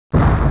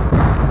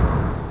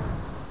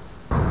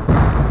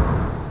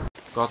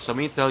Got some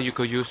intel you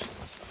could use.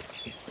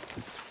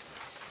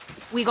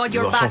 We got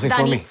You your got back, something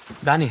Danny. for me?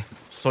 Danny,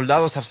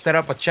 soldados have set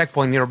up a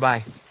checkpoint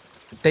nearby.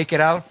 Take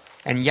it out,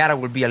 and Yara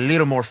will be a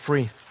little more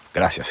free.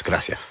 Gracias,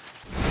 gracias.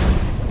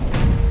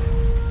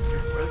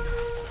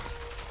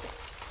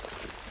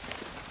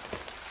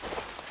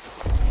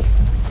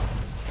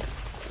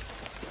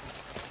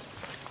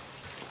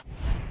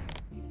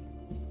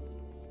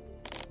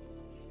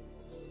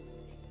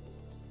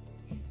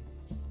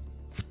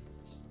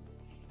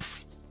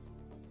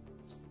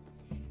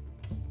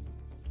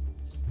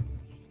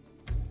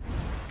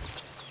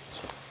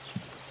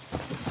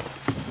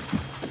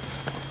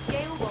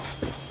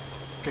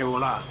 Que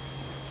volada.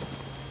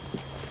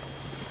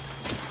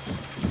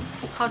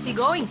 How's he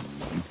going?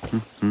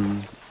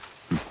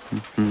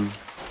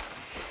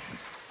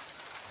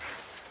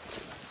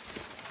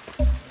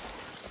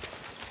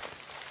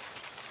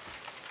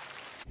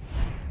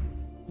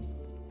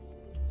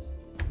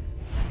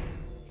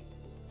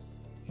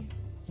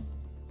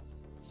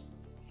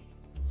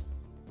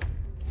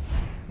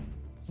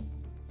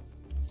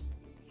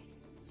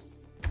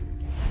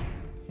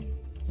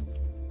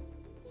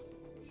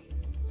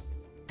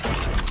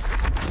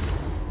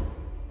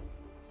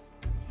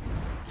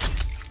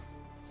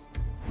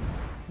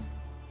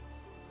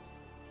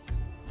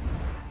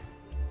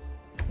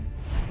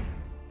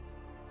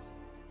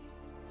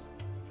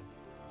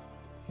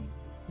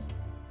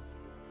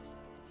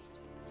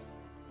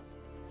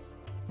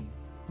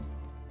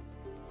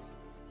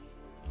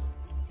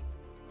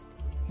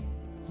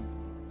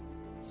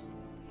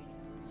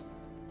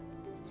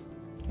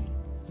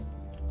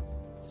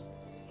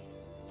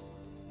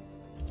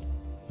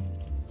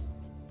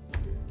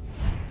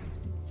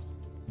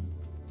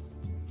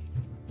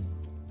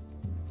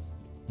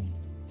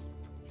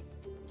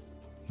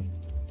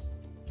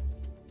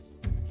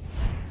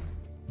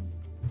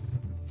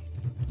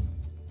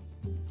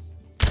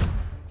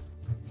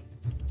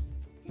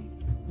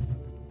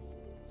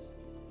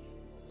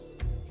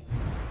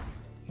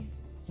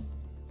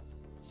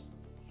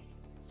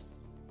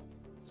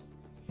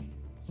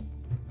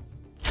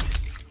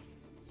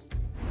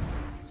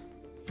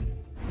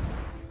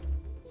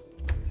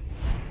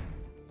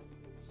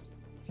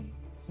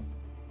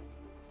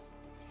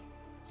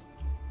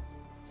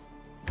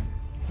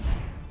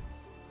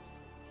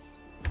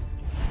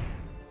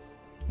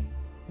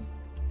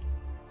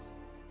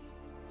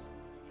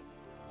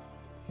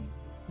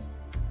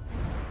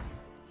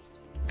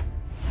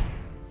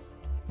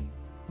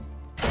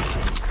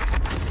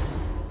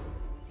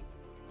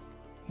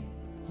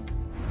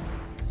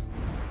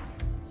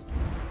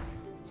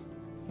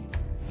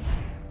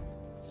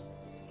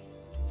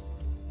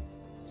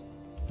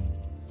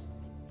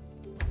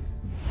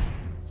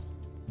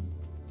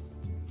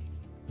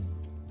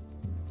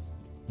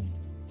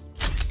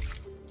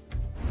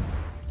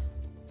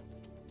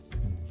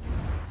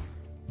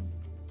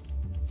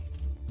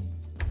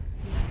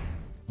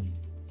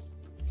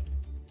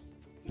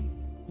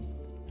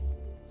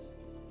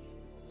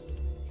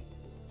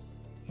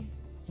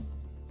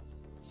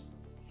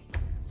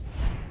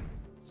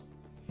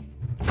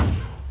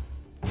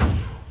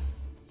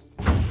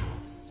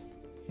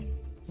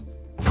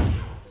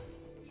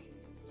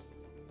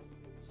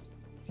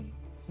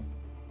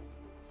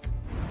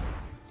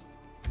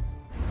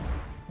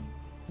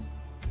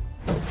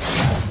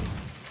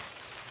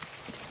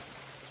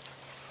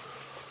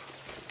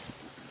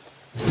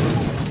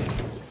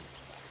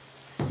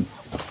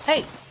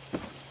 Hey,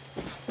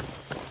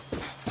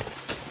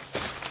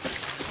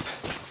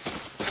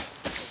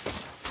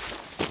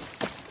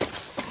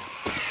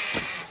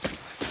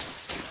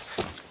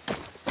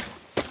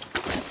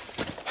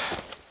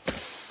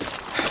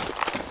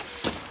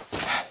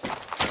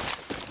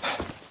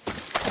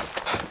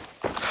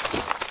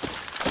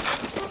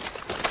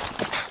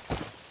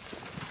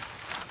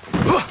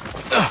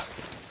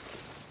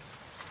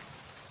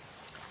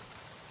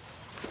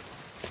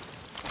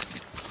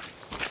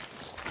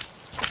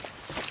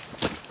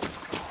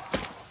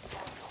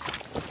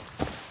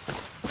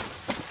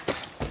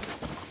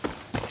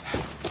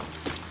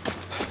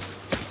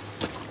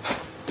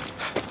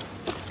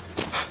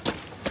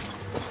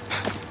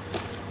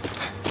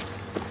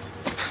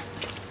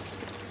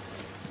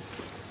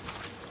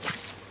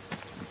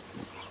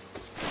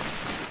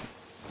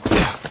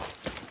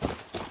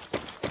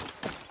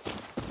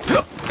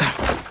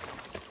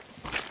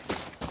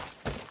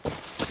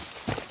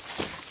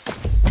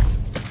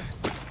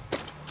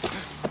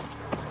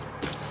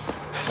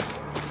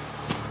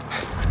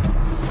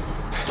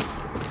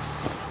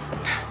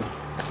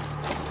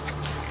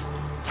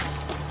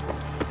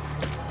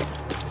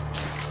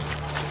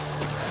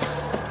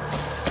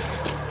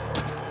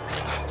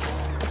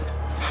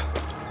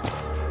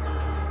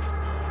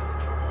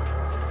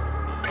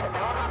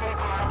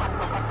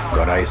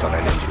 Got eyes on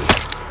an entry.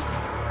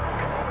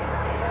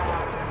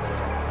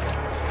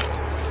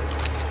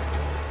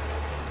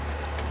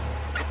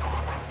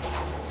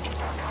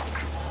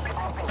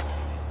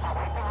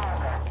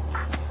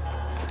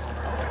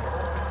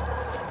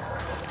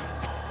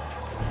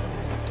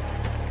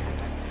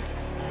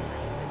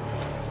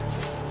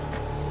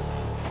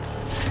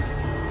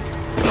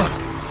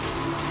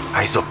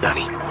 Eyes up,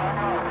 Danny.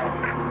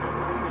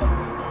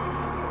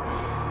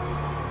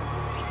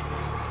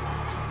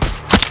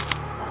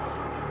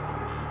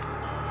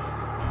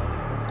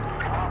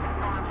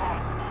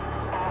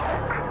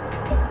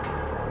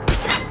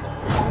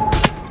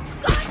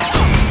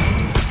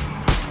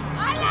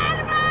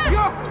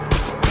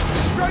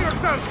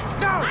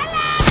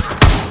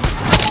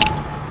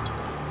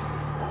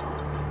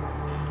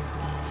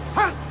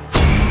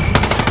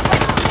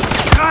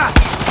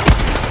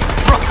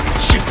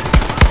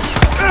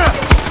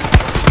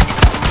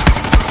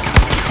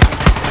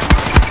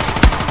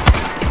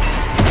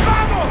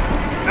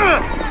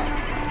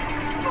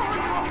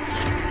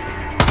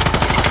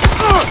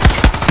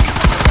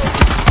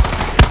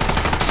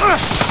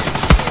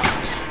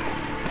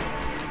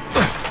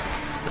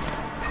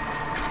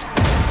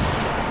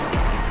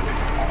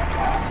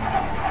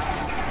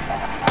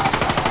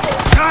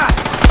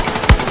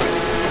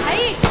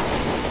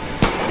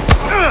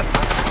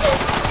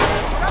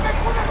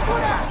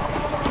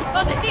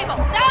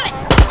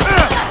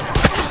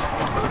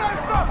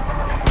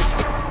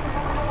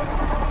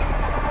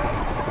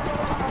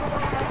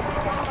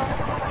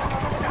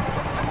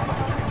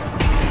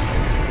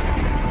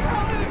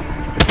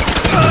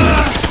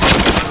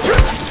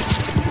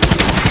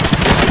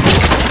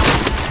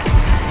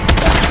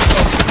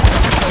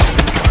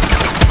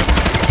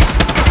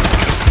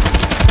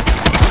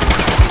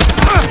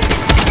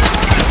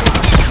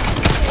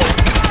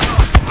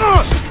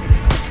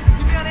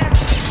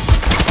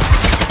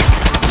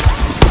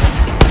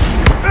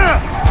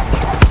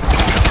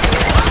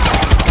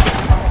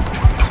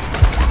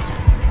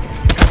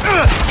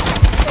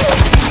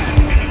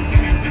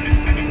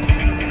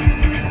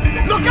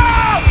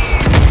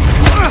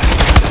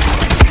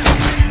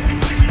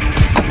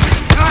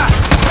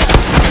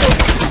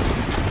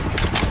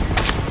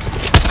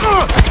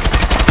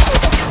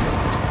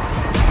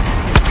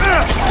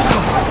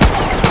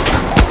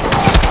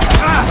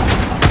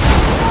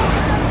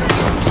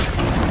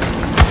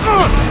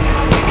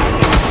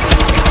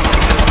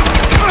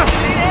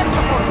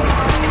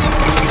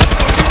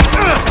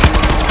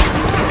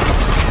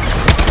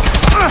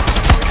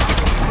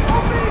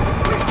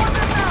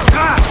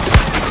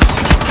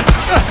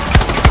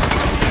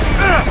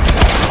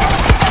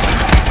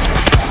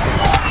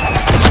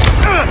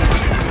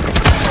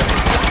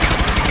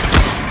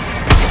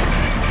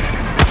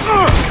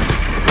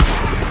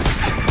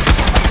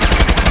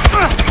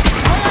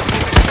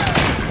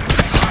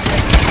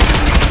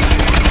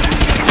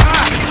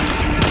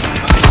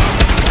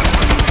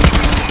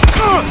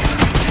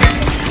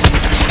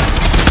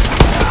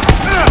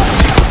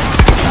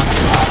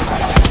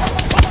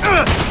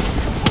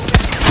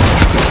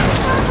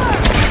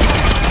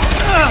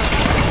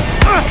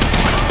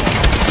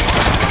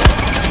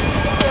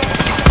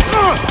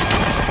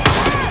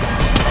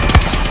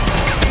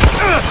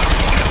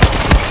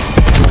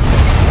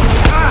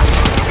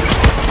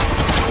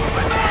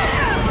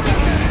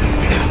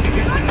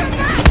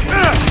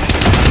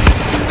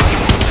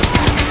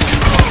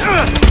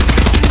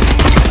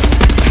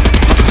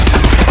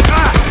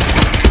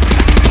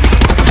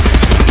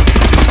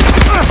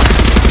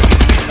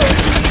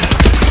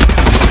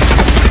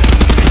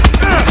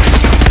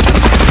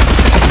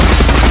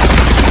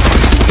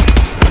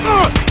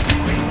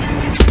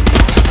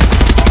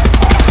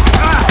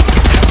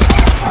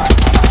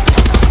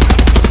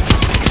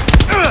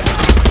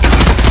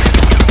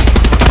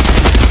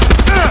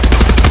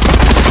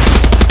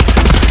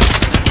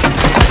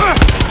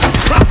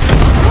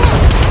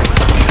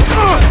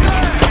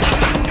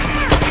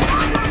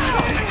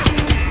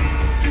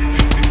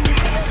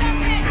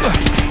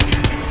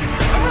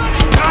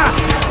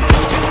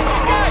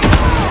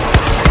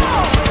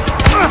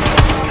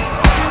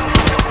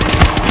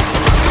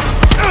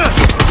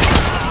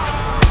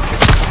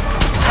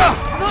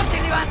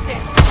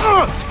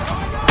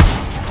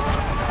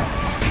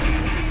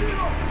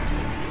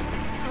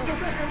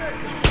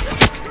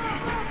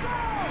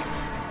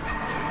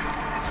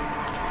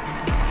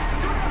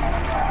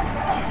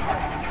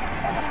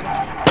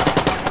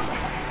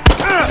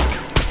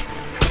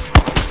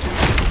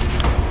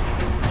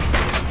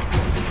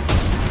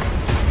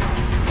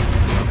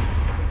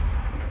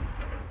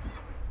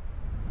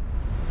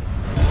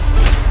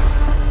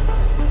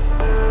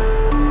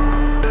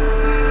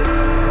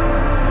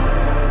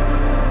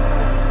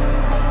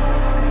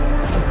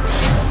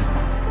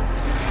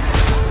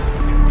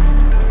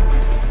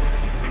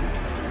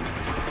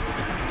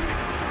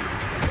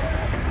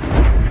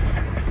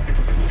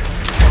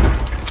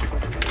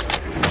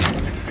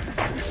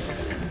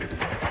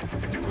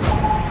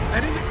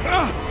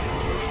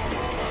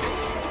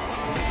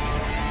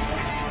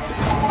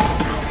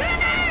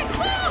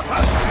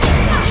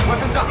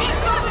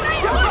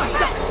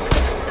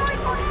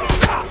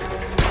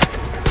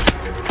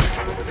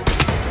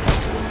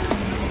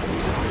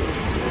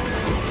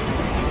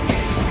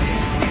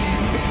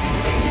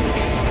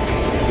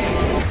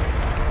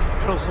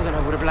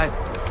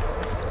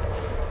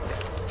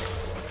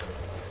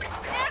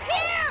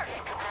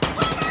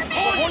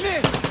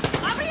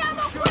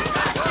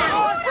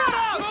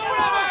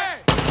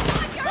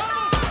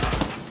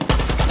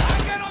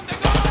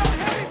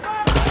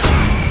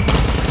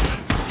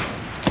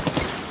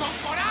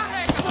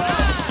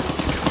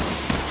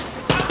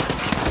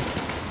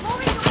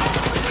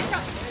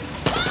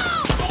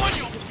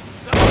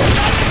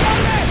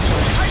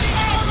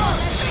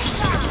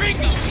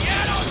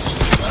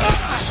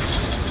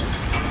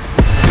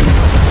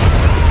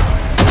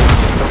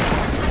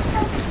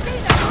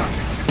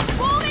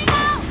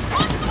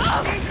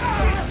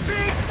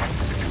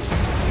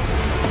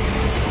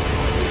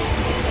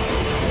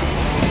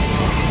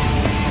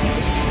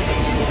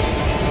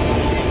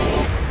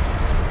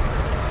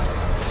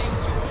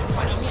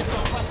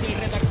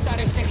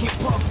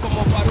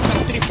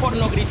 por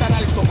no gritar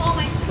alto. Oh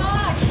my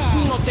God.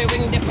 Tú no te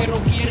vendes, pero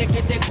quieres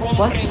que te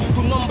compren. What?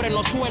 Tu nombre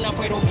no suena,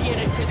 pero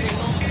quieres que te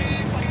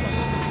nombren.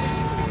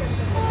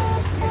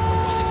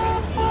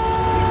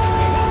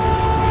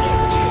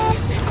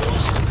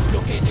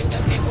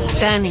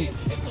 Danny,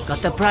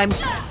 got the prime.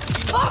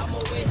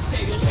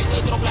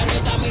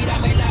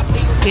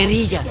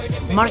 Guerrilla,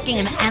 marking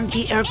an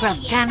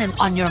anti-aircraft cannon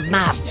on your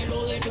map.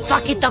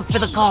 Fuck it up for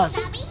the cause.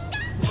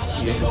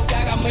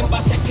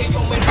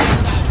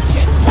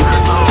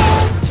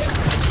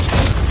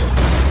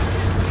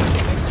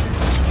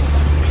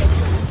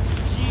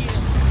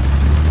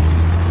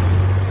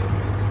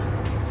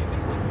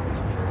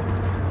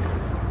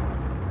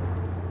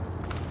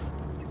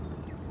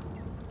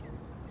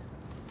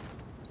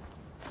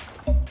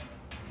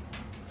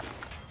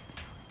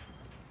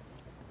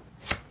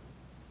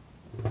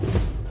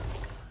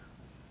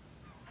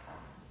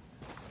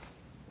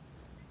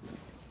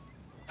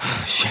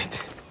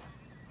 Shit.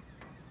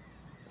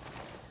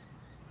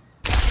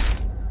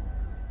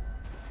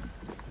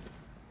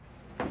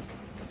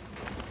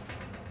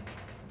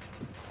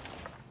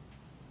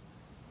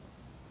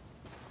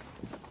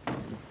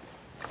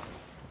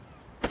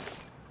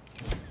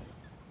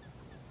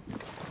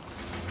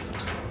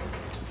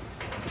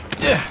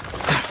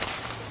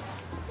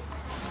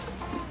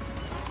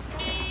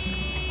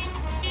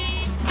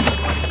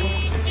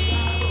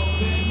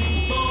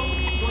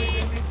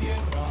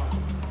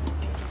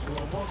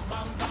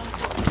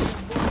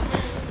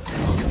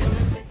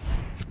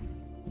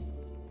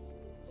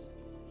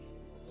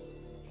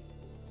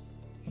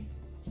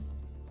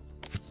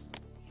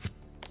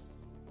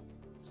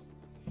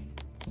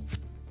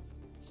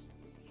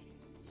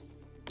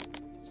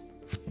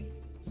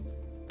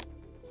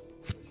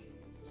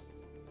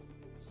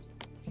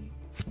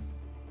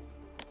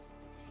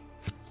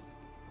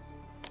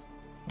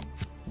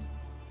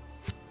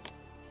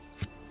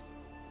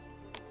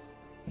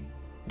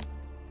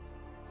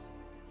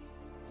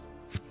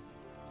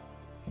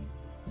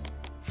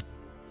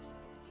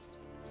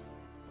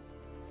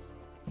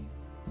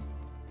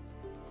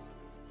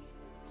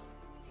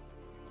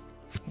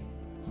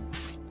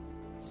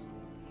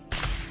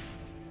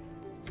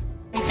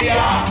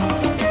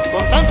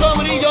 Con tanto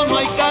brillo no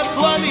hay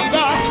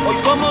casualidad. Hoy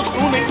somos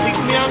una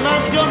insignia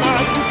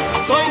nacional.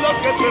 Soy los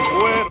que se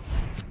fueron.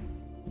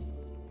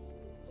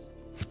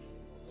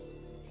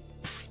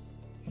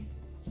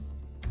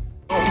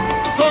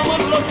 Somos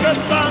los que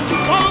están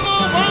como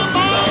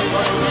bombas.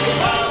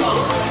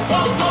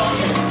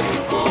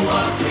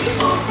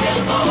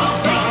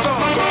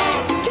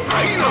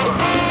 Ahí no.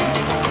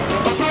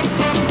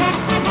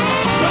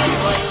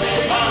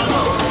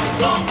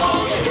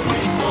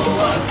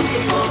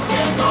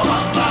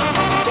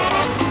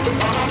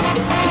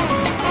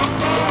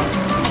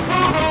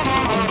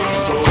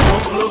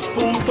 Los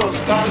puntos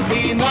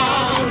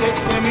cardinales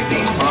de mi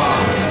timba.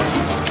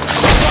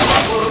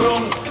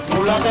 Borrón,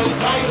 mula del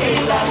baile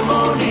y la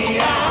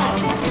armonía.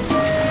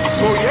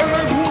 Soy el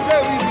enjuje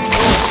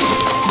divino,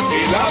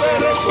 el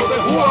aderezo de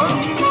Juan.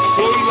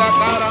 Soy la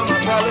cara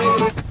más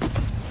alegre.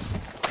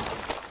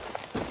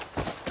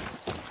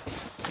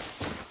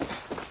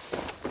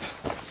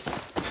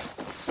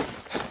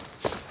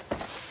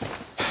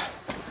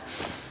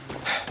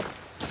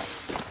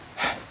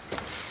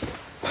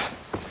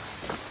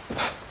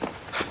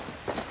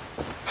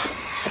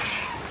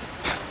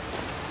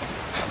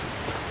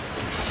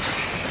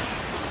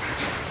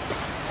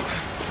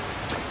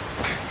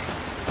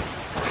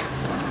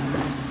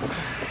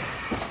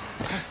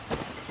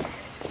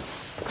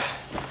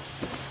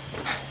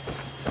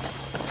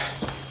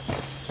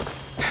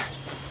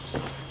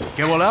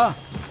 ¿Qué volá?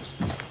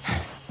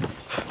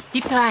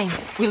 Keep trying.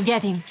 We'll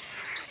get him.